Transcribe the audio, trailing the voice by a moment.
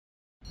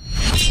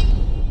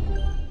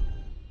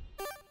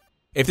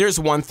If there's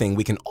one thing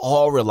we can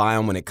all rely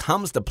on when it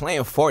comes to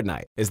playing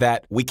Fortnite, is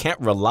that we can't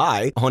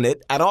rely on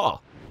it at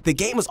all. The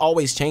game is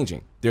always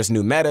changing. There's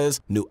new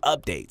metas, new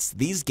updates.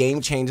 These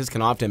game changes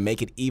can often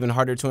make it even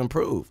harder to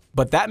improve.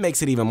 But that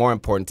makes it even more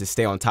important to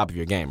stay on top of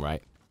your game,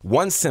 right?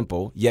 One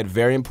simple, yet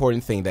very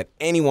important thing that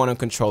anyone on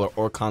controller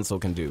or console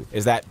can do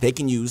is that they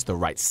can use the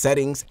right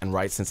settings and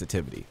right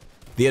sensitivity.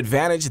 The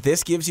advantage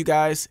this gives you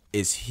guys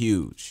is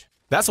huge.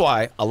 That's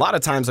why a lot of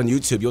times on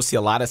YouTube, you'll see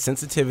a lot of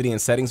sensitivity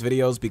and settings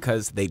videos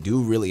because they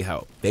do really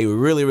help. They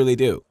really, really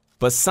do.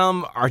 But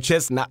some are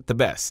just not the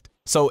best.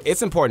 So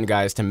it's important,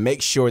 guys, to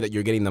make sure that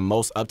you're getting the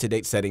most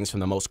up-to-date settings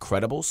from the most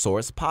credible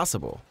source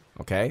possible.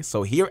 Okay,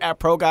 so here at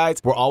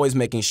ProGuides, we're always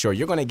making sure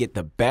you're gonna get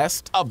the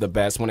best of the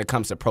best when it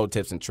comes to pro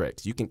tips and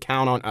tricks. You can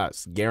count on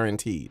us,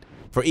 guaranteed.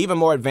 For even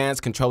more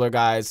advanced controller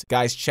guides,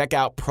 check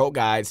out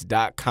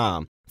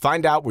ProGuides.com.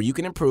 Find out where you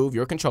can improve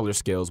your controller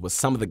skills with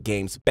some of the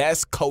game's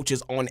best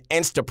coaches on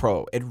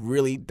InstaPro. It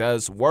really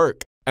does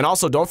work. And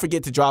also, don't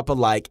forget to drop a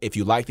like if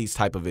you like these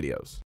type of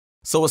videos.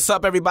 So what's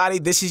up, everybody?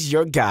 This is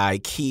your guy,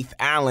 Keith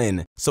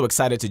Allen. So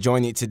excited to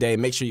join you today.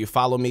 Make sure you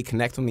follow me,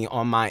 connect with me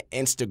on my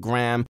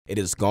Instagram. It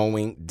is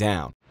going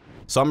down.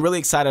 So I'm really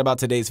excited about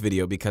today's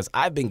video because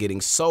I've been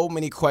getting so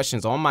many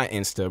questions on my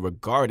Insta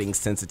regarding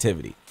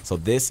sensitivity. So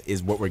this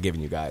is what we're giving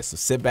you guys. So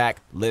sit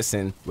back,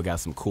 listen, we got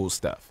some cool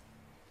stuff.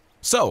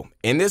 So,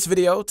 in this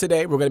video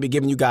today, we're going to be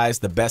giving you guys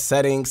the best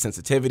settings,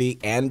 sensitivity,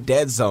 and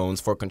dead zones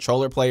for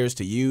controller players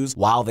to use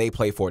while they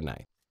play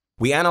Fortnite.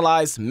 We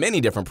analyzed many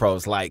different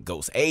pros like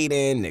Ghost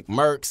Aiden, Nick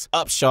Merckx,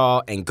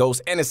 Upshaw, and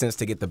Ghost Innocence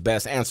to get the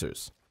best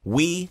answers.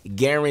 We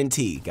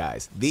guarantee,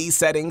 guys, these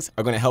settings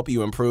are going to help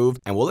you improve,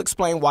 and we'll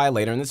explain why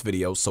later in this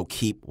video, so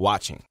keep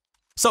watching.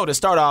 So, to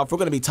start off, we're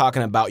going to be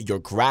talking about your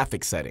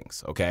graphic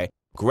settings, okay?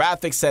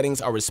 Graphic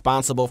settings are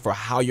responsible for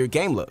how your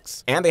game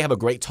looks, and they have a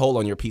great toll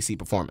on your PC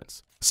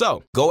performance.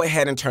 So, go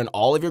ahead and turn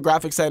all of your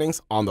graphic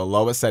settings on the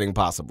lowest setting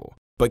possible,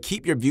 but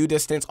keep your view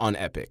distance on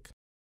epic.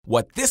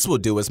 What this will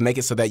do is make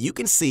it so that you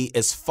can see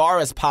as far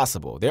as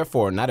possible,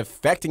 therefore not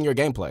affecting your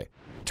gameplay.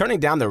 Turning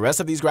down the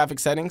rest of these graphic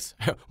settings,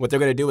 what they're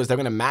going to do is they're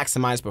going to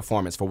maximize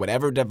performance for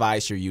whatever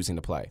device you're using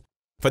to play.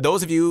 For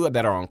those of you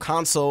that are on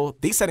console,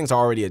 these settings are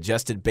already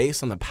adjusted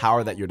based on the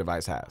power that your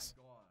device has.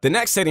 The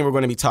next setting we're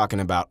going to be talking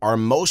about are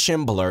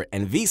motion blur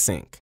and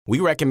VSync.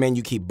 We recommend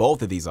you keep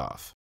both of these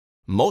off.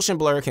 Motion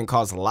blur can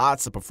cause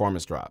lots of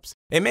performance drops.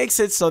 It makes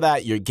it so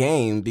that your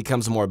game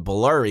becomes more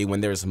blurry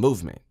when there's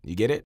movement. You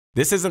get it?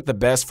 This isn't the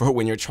best for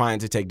when you're trying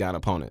to take down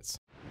opponents.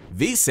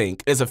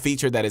 VSync is a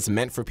feature that is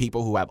meant for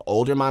people who have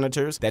older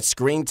monitors that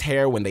screen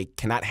tear when they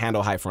cannot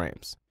handle high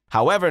frames.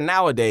 However,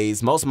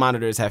 nowadays, most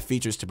monitors have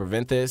features to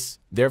prevent this.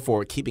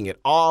 Therefore, keeping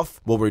it off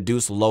will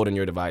reduce load on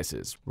your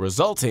devices,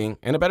 resulting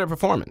in a better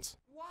performance.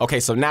 Okay,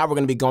 so now we're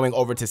going to be going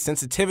over to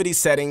sensitivity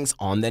settings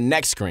on the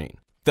next screen.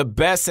 The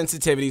best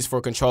sensitivities for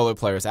controller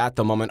players at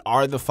the moment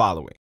are the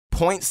following: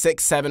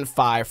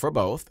 0.675 for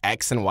both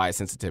X and Y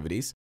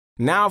sensitivities.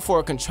 Now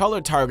for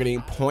controller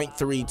targeting,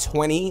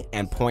 0.320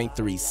 and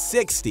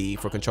 0.360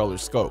 for controller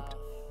scoped.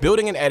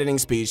 Building and editing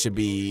speed should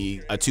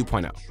be a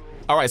 2.0.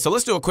 All right, so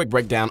let's do a quick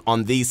breakdown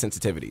on these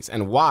sensitivities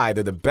and why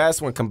they're the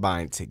best when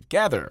combined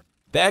together.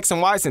 The X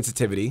and Y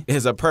sensitivity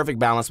is a perfect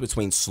balance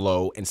between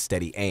slow and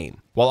steady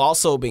aim, while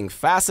also being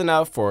fast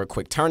enough for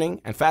quick turning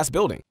and fast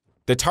building.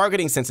 The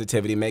targeting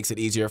sensitivity makes it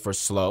easier for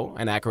slow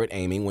and accurate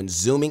aiming when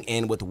zooming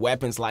in with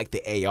weapons like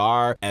the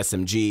AR,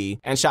 SMG,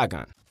 and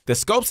shotgun. The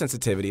scope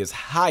sensitivity is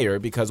higher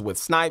because with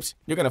snipes,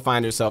 you're going to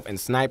find yourself in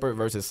sniper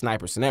versus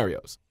sniper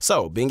scenarios.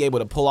 So being able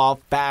to pull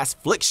off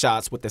fast flick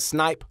shots with the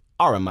snipe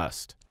are a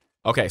must.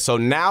 Okay, so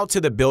now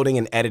to the building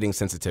and editing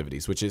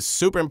sensitivities, which is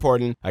super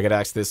important. I get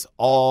asked this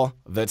all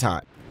the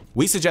time.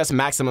 We suggest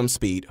maximum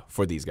speed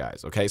for these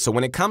guys, okay? So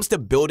when it comes to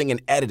building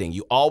and editing,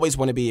 you always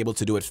want to be able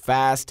to do it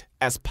fast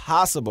as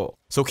possible.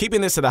 So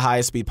keeping this to the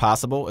highest speed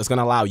possible is going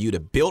to allow you to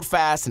build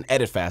fast and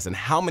edit fast. And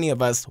how many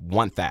of us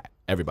want that?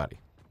 Everybody.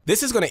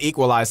 This is going to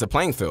equalize the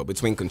playing field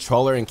between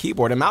controller and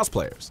keyboard and mouse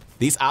players.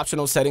 These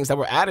optional settings that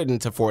were added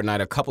into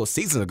Fortnite a couple of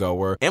seasons ago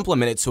were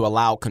implemented to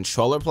allow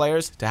controller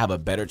players to have a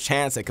better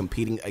chance at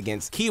competing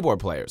against keyboard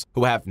players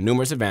who have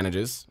numerous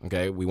advantages.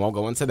 Okay, we won't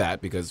go into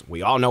that because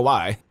we all know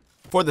why.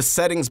 For the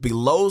settings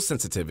below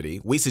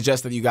sensitivity, we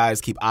suggest that you guys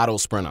keep auto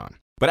sprint on.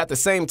 But at the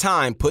same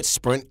time, put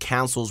sprint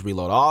cancels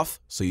reload off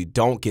so you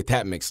don't get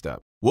that mixed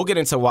up. We'll get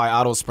into why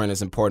auto sprint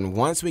is important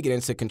once we get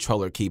into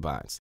controller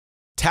keybinds.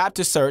 Tap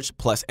to search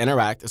plus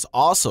interact is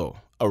also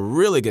a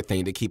really good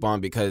thing to keep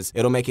on because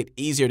it'll make it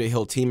easier to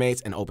heal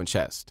teammates and open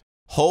chest.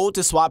 Hold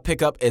to swap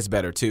pickup is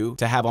better too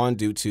to have on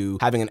due to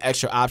having an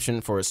extra option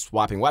for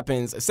swapping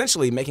weapons,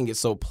 essentially making it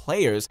so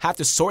players have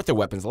to sort their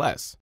weapons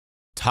less.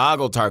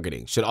 Toggle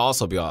targeting should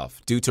also be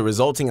off due to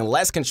resulting in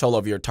less control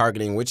over your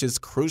targeting, which is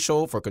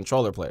crucial for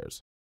controller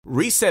players.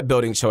 Reset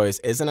building choice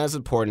isn't as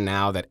important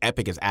now that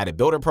Epic has added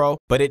Builder Pro,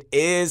 but it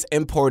is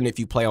important if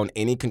you play on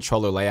any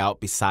controller layout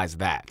besides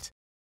that.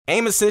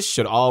 Aim assist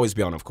should always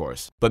be on, of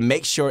course, but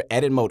make sure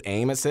edit mode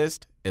aim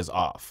assist is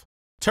off.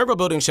 Turbo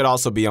building should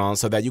also be on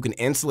so that you can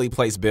instantly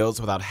place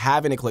builds without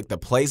having to click the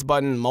place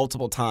button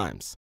multiple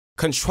times.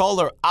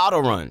 Controller auto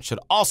run should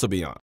also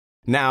be on.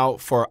 Now,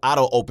 for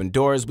auto open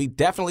doors, we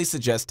definitely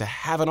suggest to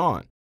have it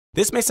on.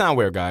 This may sound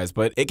weird, guys,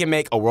 but it can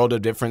make a world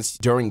of difference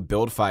during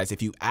build fights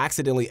if you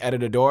accidentally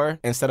edit a door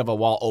instead of a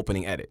wall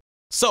opening edit.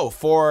 So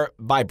for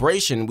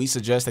vibration, we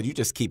suggest that you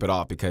just keep it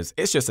off because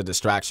it's just a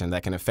distraction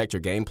that can affect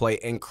your gameplay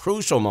in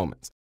crucial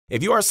moments.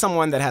 If you are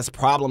someone that has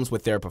problems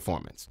with their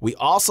performance, we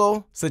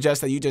also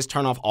suggest that you just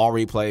turn off all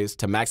replays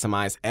to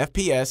maximize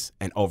FPS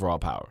and overall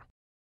power.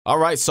 All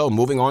right, so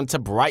moving on to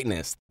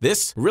brightness.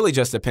 This really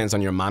just depends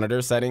on your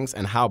monitor settings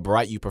and how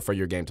bright you prefer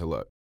your game to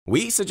look.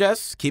 We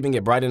suggest keeping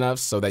it bright enough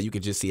so that you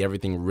can just see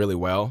everything really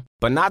well,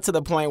 but not to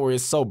the point where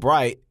it's so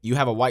bright you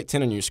have a white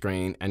tint on your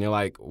screen and you're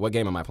like, what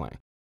game am I playing?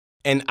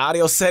 In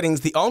audio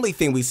settings, the only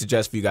thing we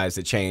suggest for you guys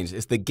to change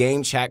is the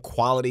game chat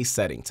quality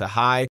setting to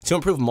high to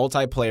improve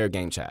multiplayer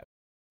game chat.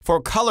 For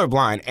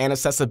colorblind and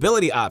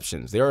accessibility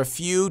options, there are a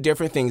few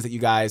different things that you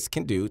guys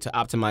can do to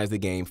optimize the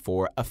game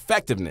for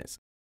effectiveness.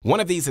 One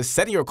of these is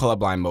setting your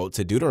colorblind mode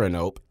to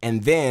deuteranope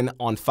and then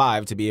on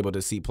 5 to be able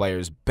to see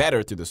players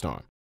better through the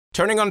storm.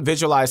 Turning on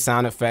visualized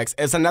sound effects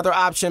is another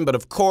option, but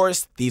of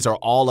course, these are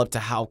all up to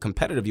how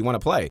competitive you want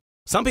to play.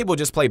 Some people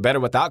just play better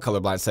without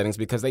colorblind settings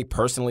because they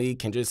personally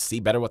can just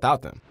see better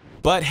without them.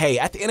 But hey,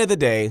 at the end of the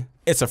day,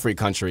 it's a free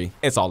country.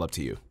 It's all up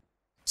to you.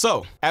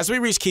 So, as we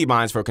reach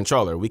keybinds for a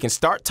controller, we can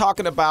start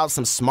talking about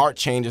some smart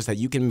changes that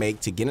you can make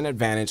to get an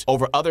advantage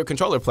over other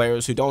controller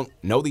players who don't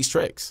know these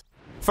tricks.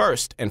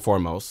 First and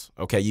foremost,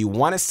 you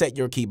want to set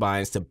your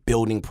keybinds to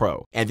Building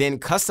Pro and then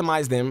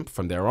customize them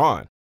from there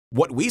on.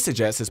 What we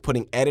suggest is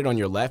putting edit on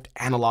your left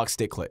analog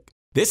stick click.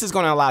 This is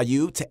going to allow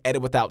you to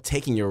edit without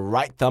taking your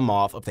right thumb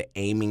off of the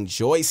aiming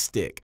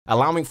joystick,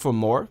 allowing for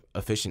more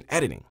efficient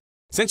editing.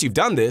 Since you've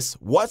done this,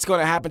 what's going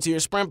to happen to your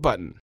sprint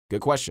button?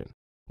 Good question.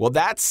 Well,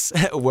 that's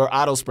where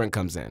auto sprint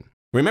comes in.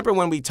 Remember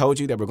when we told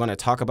you that we're going to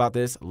talk about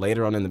this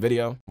later on in the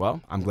video?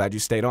 Well, I'm glad you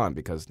stayed on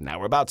because now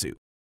we're about to.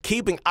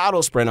 Keeping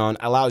auto sprint on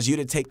allows you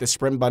to take the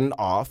sprint button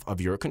off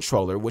of your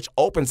controller, which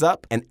opens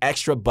up an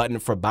extra button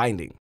for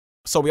binding.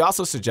 So we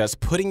also suggest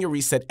putting your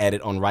reset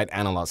edit on right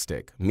analog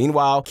stick.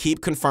 Meanwhile,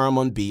 keep confirm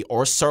on B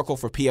or circle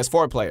for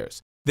PS4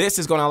 players. This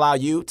is going to allow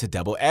you to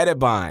double edit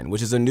bind,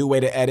 which is a new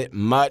way to edit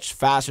much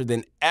faster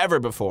than ever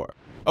before.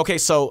 Okay,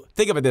 so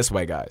think of it this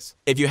way, guys.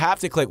 If you have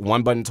to click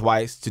one button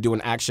twice to do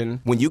an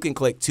action, when you can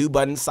click 2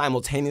 buttons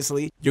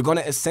simultaneously, you're going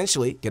to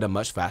essentially get a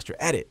much faster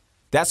edit.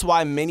 That's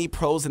why many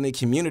pros in the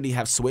community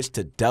have switched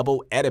to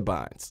double edit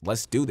binds.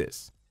 Let's do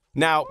this.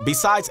 Now,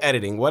 besides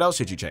editing, what else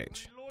should you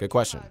change? Good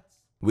question.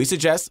 We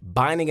suggest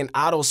binding an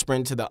auto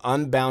sprint to the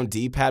unbound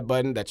D-pad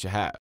button that you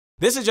have.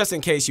 This is just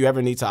in case you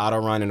ever need to auto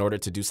run in order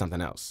to do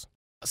something else.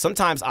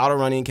 Sometimes auto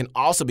running can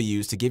also be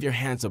used to give your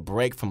hands a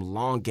break from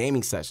long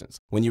gaming sessions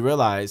when you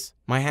realize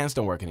my hands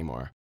don't work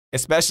anymore.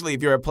 Especially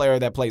if you're a player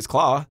that plays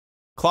claw.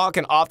 Claw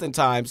can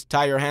oftentimes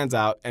tie your hands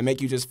out and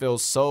make you just feel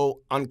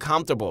so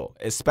uncomfortable,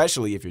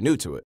 especially if you're new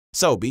to it.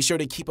 So be sure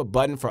to keep a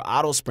button for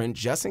auto sprint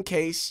just in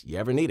case you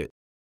ever need it.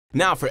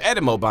 Now for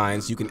edit mode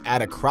binds, you can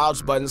add a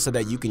crouch button so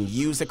that you can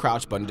use the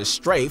crouch button to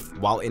strafe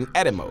while in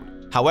edit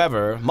mode.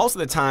 However, most of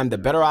the time, the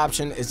better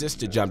option is just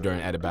to jump during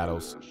edit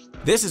battles.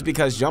 This is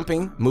because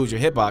jumping moves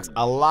your hitbox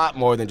a lot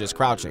more than just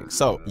crouching,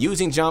 so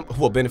using jump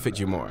will benefit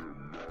you more.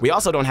 We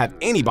also don't have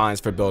any binds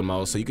for build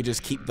mode, so you can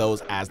just keep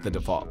those as the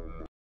default.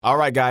 All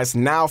right, guys,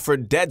 now for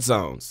dead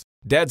zones.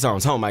 Dead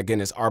zones, oh my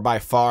goodness, are by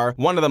far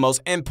one of the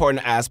most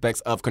important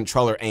aspects of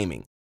controller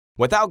aiming.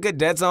 Without good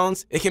dead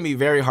zones, it can be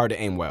very hard to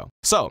aim well.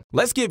 So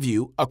let's give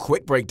you a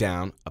quick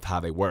breakdown of how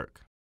they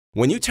work.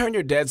 When you turn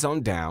your dead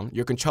zone down,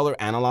 your controller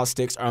analog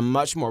sticks are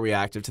much more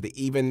reactive to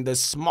even the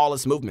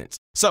smallest movements.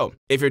 So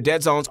if your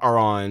dead zones are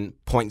on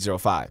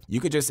 0.05, you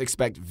could just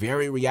expect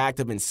very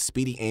reactive and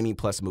speedy aiming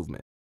plus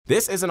movement.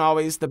 This isn't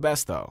always the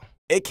best though.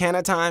 It can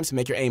at times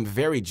make your aim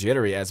very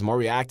jittery as more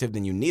reactive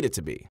than you need it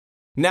to be.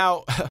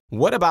 Now,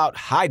 what about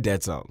high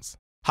dead zones?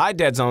 High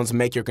dead zones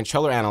make your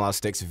controller analog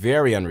sticks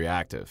very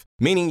unreactive,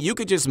 meaning you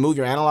could just move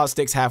your analog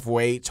sticks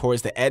halfway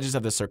towards the edges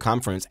of the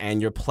circumference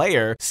and your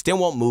player still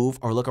won't move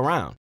or look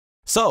around.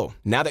 So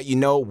now that you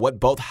know what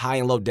both high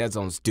and low dead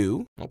zones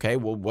do,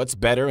 what's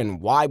better and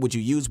why would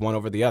you use one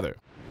over the other?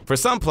 For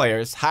some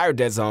players, higher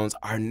dead zones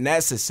are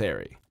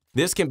necessary.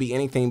 This can be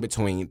anything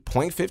between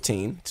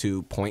 0.15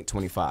 to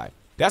 0.25.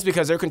 That's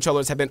because their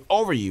controllers have been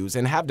overused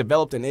and have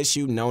developed an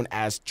issue known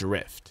as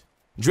drift.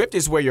 Drift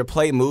is where your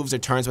play moves or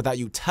turns without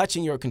you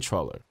touching your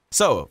controller.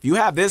 So if you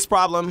have this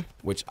problem,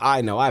 which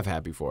I know I've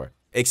had before,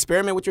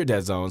 experiment with your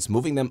dead zones,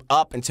 moving them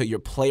up until your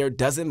player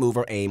doesn't move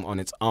or aim on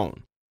its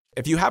own.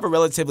 If you have a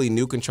relatively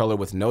new controller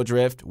with no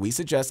drift, we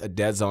suggest a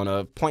dead zone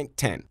of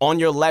 0.10 on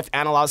your left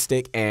analog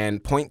stick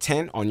and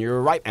 0.10 on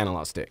your right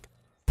analog stick.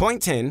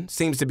 0.10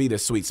 seems to be the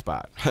sweet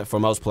spot for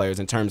most players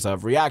in terms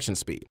of reaction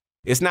speed.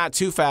 It's not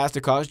too fast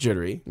to cause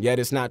jittery, yet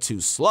it's not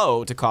too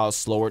slow to cause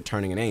slower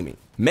turning and aiming,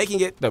 making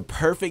it the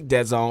perfect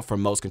dead zone for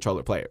most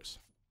controller players.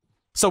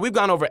 So we've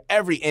gone over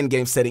every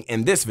in-game setting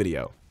in this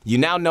video. You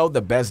now know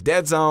the best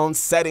dead zones,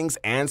 settings,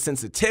 and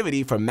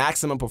sensitivity for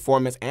maximum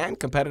performance and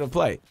competitive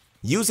play.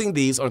 Using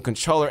these on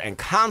controller and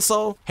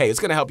console, hey, it's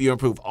gonna help you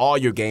improve all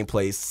your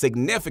gameplays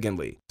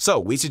significantly. So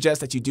we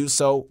suggest that you do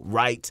so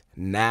right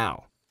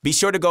now. Be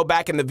sure to go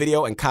back in the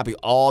video and copy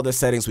all the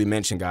settings we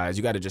mentioned, guys.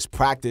 You gotta just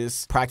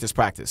practice, practice,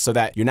 practice so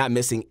that you're not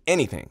missing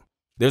anything.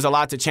 There's a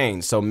lot to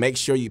change, so make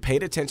sure you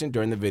paid attention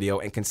during the video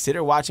and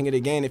consider watching it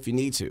again if you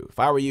need to. If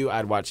I were you,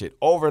 I'd watch it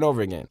over and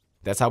over again.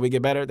 That's how we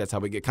get better, that's how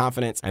we get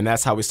confidence, and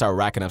that's how we start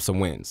racking up some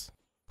wins.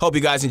 Hope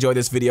you guys enjoyed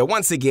this video.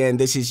 Once again,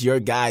 this is your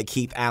guy,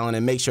 Keith Allen,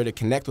 and make sure to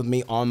connect with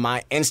me on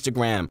my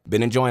Instagram.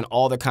 Been enjoying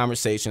all the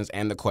conversations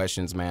and the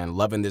questions, man.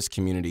 Loving this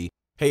community.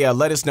 Hey,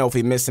 let us know if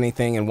we missed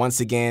anything. And once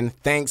again,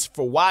 thanks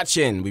for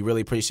watching. We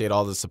really appreciate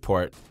all the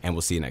support, and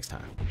we'll see you next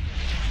time.